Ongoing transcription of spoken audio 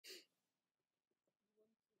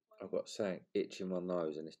I've got something itching my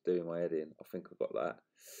nose and it's doing my head in. I think I've got that.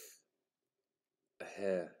 A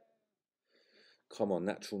hair. Come on,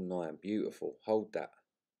 natural 9. Beautiful. Hold that.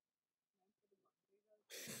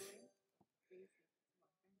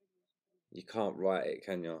 You can't write it,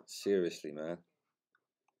 can you? Seriously, man.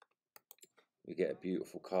 We get a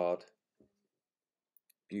beautiful card.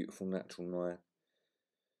 Beautiful natural 9.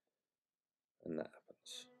 And that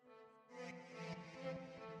happens.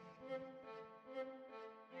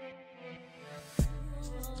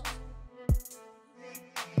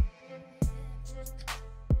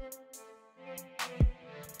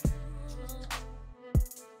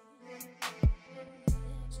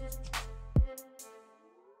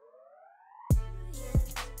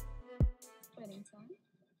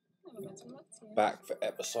 Back for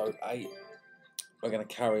episode 8. We're going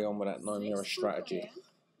to carry on with that no mirror strategy.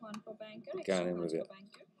 One for banker. Going in with it.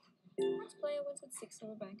 Which player wins with 6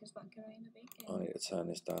 over bankers Baccarat in the big game? I need to turn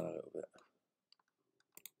this down a little bit.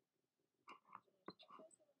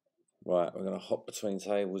 Right, we're going to hop between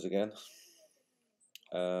tables again.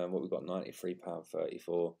 What we've got, £93.34.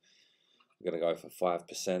 We're going to go for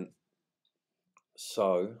 5%.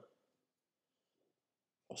 So,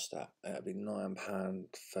 what's that? That'll be £9.30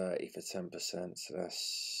 for 10%. So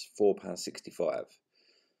that's £4.65.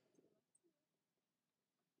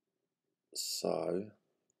 So,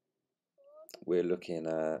 we're looking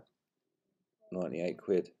at 98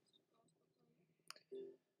 quid.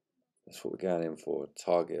 That's what we're going in for.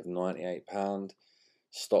 Target of £98.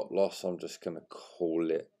 Stop loss, I'm just going to call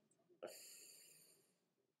it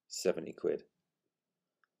 70 quid.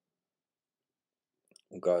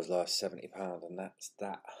 We'll go as low as £70, and that's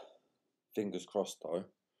that. Fingers crossed though,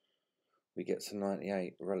 we get to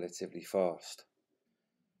 98 relatively fast.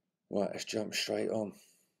 Right, let's jump straight on.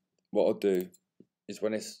 What I'll do is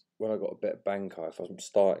when I got a bet banker, if I'm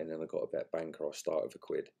starting and I got a bet banker, I'll start with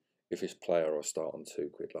 £1. If it's player, I'll start on £2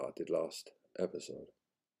 like I did last episode.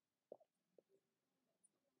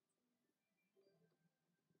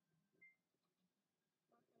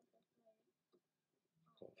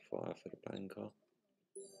 Got 5 for the banker.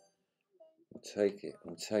 I'll take it.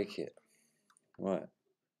 I'll take it. Right.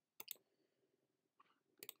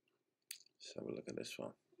 Let's have a look at this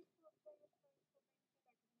one.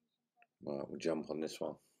 Right, we'll jump on this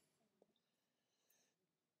one.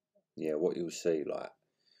 Yeah, what you'll see, like,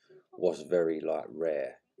 what's very like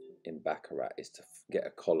rare in Baccarat is to get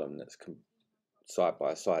a column that's side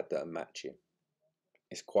by side that are matching.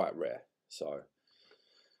 It's quite rare, so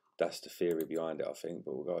that's the theory behind it, I think.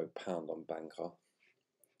 But we'll go pound on banker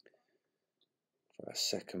for our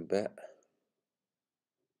second bet.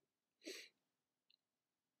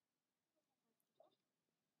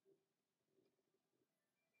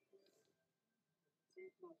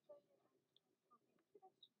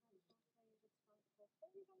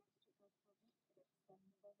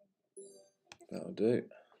 That'll do.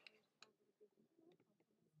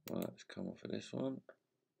 Right, let's come off of this one.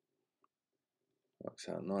 Works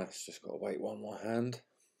out nice, just got to wait one more hand.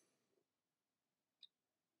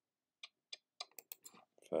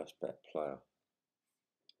 First bet player.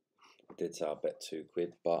 I did say I'll bet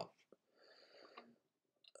 £2, but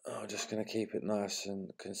I'm just going to keep it nice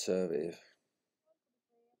and conservative.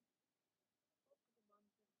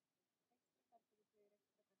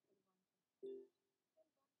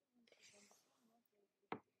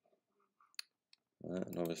 Right,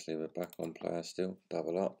 and obviously we're back on player still,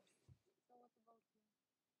 double up.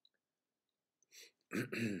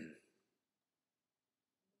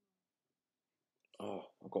 Oh,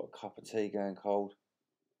 I've got a cup of tea going cold.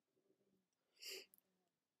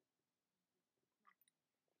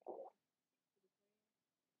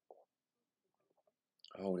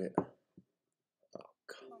 Hold it. Oh,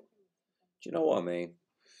 God. Do you know what I mean?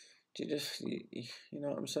 Do you just, you know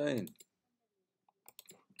what I'm saying?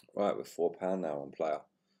 Right, we're £4 now on player.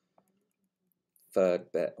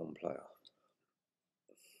 Third bet on player.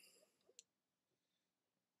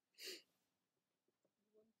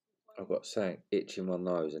 I've got something itching my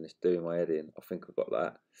nose and it's doing my head in. I think I've got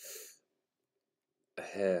that. A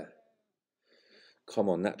hair. Come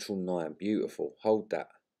on, natural 9. Beautiful. Hold that.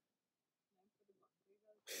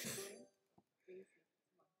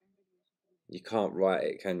 You can't write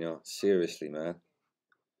it, can you? Seriously, man.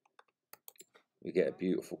 We get a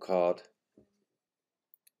beautiful card.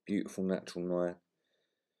 Beautiful natural 9.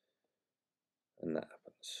 And that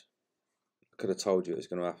happens. I could have told you it was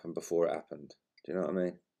going to happen before it happened. Do you know what I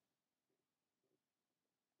mean?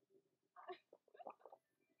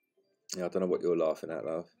 Yeah, I don't know what you're laughing at,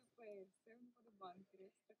 love.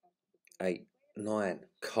 8, 9.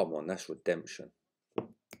 Come on, that's redemption.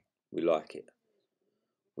 We like it.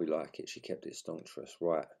 We like it. She kept it staunch for us.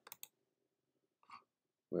 Right.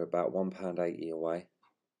 We're about £1.80 away.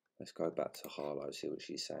 Let's go back to Harlow, see what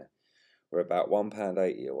she's saying. We're about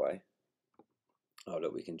 £1.80 away. Oh,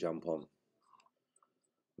 look, we can jump on.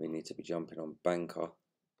 We need to be jumping on Banker.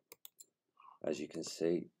 As you can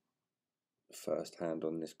see, first hand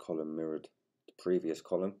on this column mirrored the previous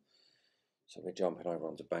column. So we're jumping over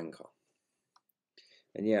onto Banker.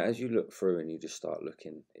 And yeah, as you look through and you just start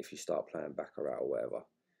looking, if you start playing Baccarat or whatever,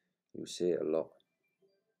 you'll see it a lot.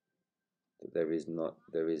 That there is not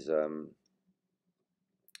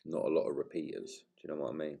a lot of repeaters. Do you know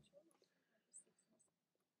what I mean?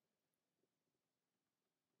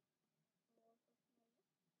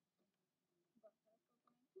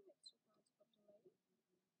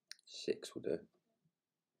 Six will do.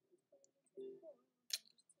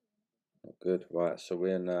 Not good. Right, so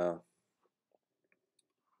we're now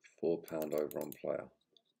 £4 over on player.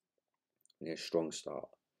 We need a strong start.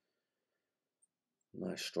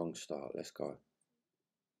 Nice strong start. Let's go.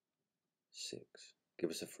 6. Give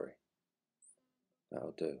us a 3.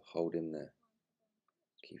 That'll do. Hold him there.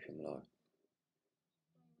 Keep him low.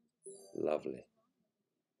 Lovely.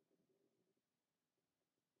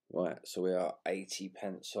 Right, so we are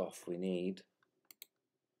 80p off. We need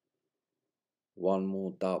one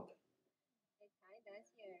more dub.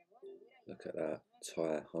 Look at that.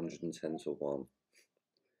 Tie 110 to 1.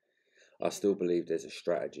 I still believe there's a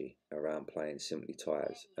strategy around playing simply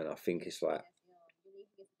ties, and I think it's like,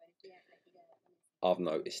 I've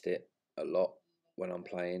noticed it a lot when I'm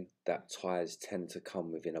playing, that ties tend to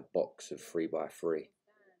come within a box of 3x3.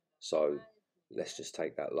 So let's just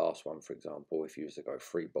take that last one for example. If you was to go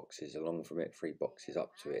 3 boxes along from it, 3 boxes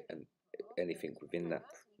up to it, and anything within that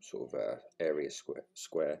sort of area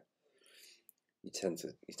square, you tend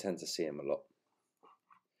to see them a lot.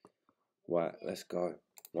 Right, let's go.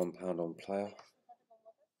 £1 on player.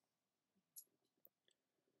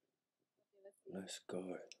 Let's go.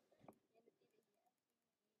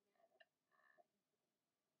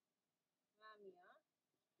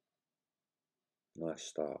 Nice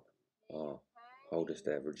start. Oh, hold us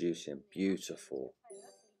there. Reducing. Beautiful.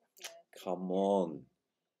 Come on.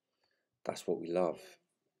 That's what we love.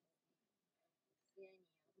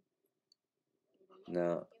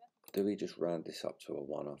 Now, do we just round this up to a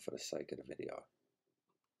 1 for the sake of the video?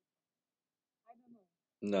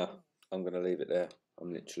 No, I'm going to leave it there.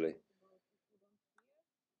 I'm going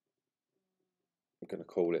to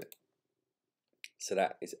call it. So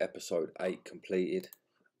that is episode 8 completed.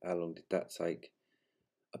 How long did that take?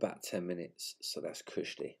 About 10 minutes. So that's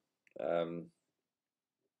cushy.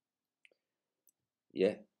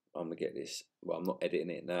 Yeah, I'm going to get this. Well, I'm not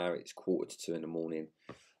editing it now. It's 1:45 in the morning.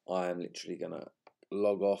 I am literally going to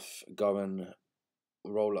log off, go and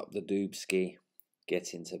roll up the doobski,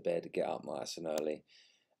 get into bed, get up nice and early,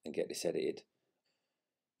 and get this edited.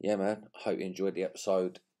 Yeah, man, I hope you enjoyed the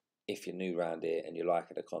episode. If you're new around here and you're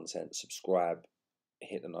liking the content, subscribe,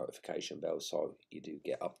 hit the notification bell so you do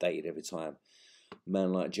get updated every time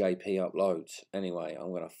man like JP uploads. Anyway,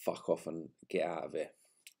 I'm going to fuck off and get out of here.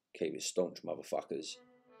 Keep it staunch, motherfuckers.